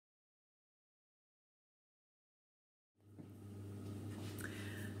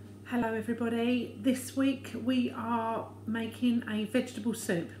Hello everybody, this week we are making a vegetable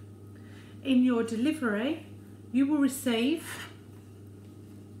soup. In your delivery you will receive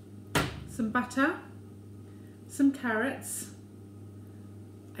some butter, some carrots,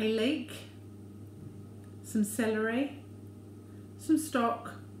 a leek, some celery, some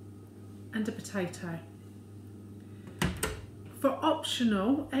stock and a potato. For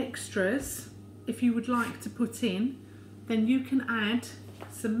optional extras, if you would like to put in, then you can add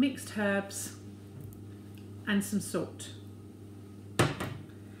some mixed herbs and some salt.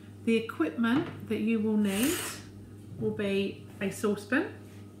 The equipment that you will need will be a saucepan,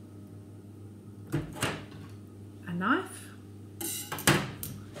 a knife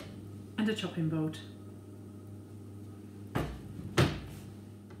and a chopping board.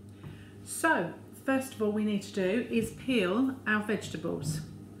 So first of all we need to do is peel our vegetables.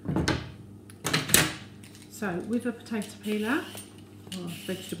 So with a potato peeler or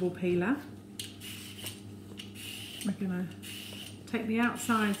vegetable peeler, we're going to take the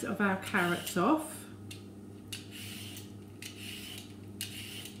outsides of our carrots off.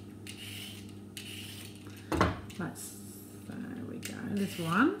 There we go, there's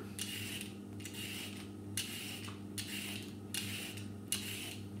one.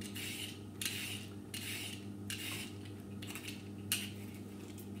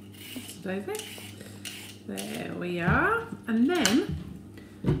 Daisy. There we are, and then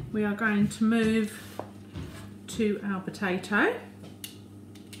we are going to move to our potato.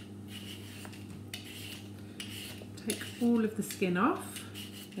 Take all of the skin off.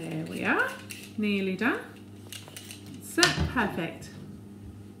 There we are, nearly done. So perfect.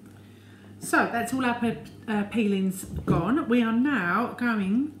 So that's all our peelings gone. We are now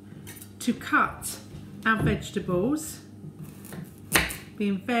going to cut our vegetables.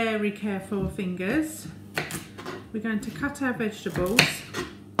 Being very careful with fingers. We're going to cut our vegetables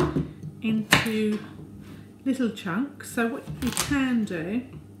into little chunks. So what you can do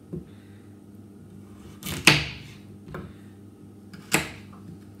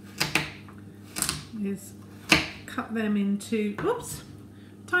is cut them into, oops,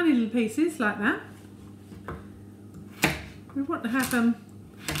 tiny little pieces like that. We want to have them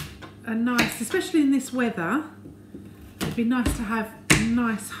a nice, especially in this weather, it'd be nice to have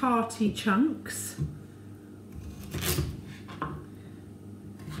nice hearty chunks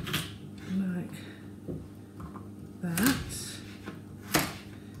like that.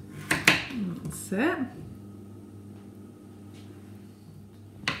 That's it.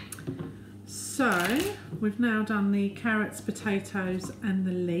 So we've now done the carrots, potatoes and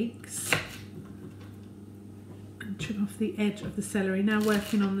the leeks, and trim off the edge of the celery. Now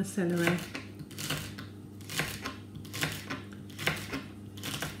working on the celery.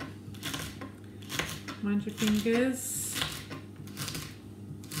 Mind your fingers,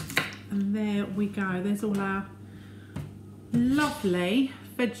 and there we go. There's all our lovely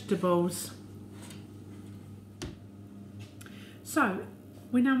vegetables. So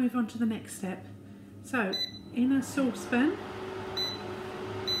we now move on to the next step. So in a saucepan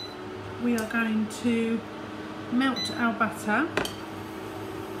we are going to melt our butter,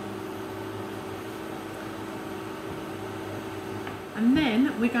 and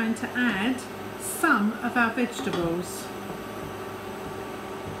then we're going to add some of our vegetables.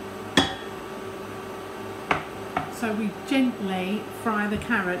 So we gently fry the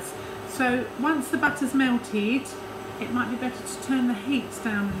carrots. So once the butter's melted, it might be better to turn the heat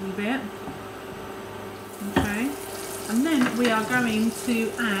down a little bit. Okay, and then we are going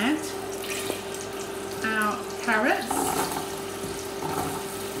to add our carrots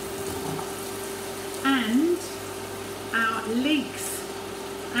and our leeks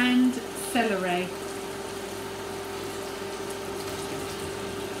and celery.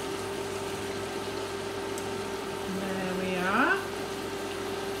 There we are.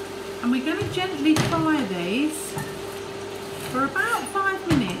 And we're going to gently fry these for about 5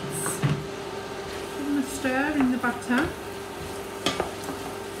 minutes. Give them a stir in the butter.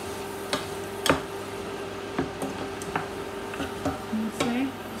 You see,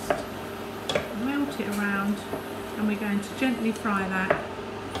 just melt it around, and we're going to gently fry that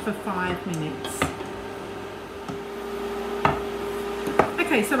for 5 minutes.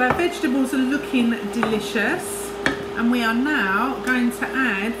 Okay, so our vegetables are looking delicious, and we are now going to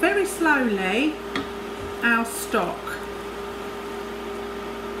add very slowly our stock.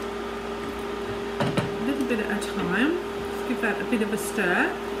 A little bit at a time. Just give that a bit of a stir.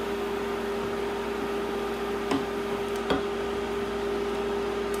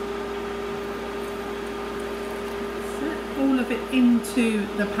 All of it into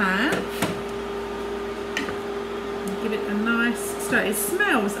the pan and give it a nice stir. It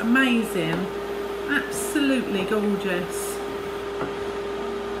smells amazing, absolutely gorgeous.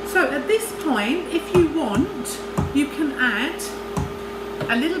 So at this point, if you want, you can add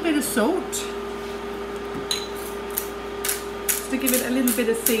a little bit of salt, just to give it a little bit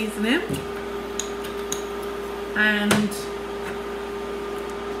of seasoning, and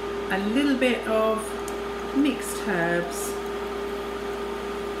a little bit of mixed herbs,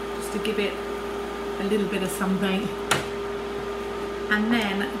 just to give it a little bit of something, and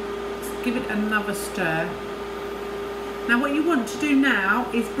then give it another stir. Now what you want to do now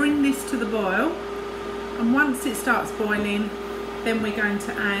is bring this to the boil, and once it starts boiling, then we're going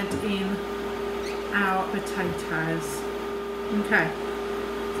to add in our potatoes. Okay,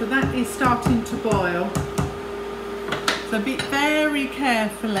 so that is starting to boil. So be very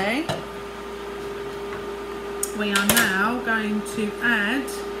carefully. We are now going to add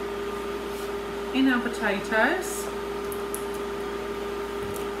in our potatoes.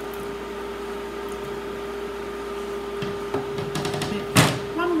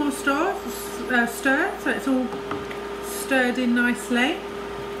 One more stir so it's all stirred in nicely.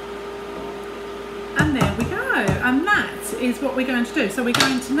 And there we go. And that is what we're going to do. So we're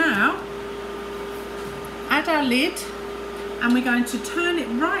going to now add our lid, and we're going to turn it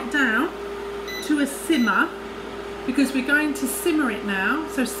right down to a simmer, because we're going to simmer it now.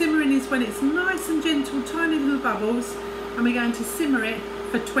 So simmering is when it's nice and gentle, tiny little bubbles, and we're going to simmer it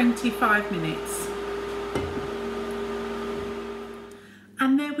for 25 minutes.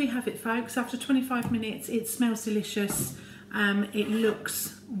 And there we have it, folks. After 25 minutes, it smells delicious. It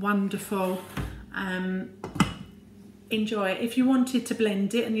looks wonderful. Enjoy it. If you wanted to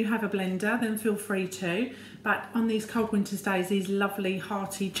blend it and you have a blender, then feel free to. But on these cold winter's days, these lovely,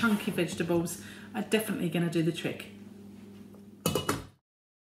 hearty, chunky vegetables are definitely going to do the trick.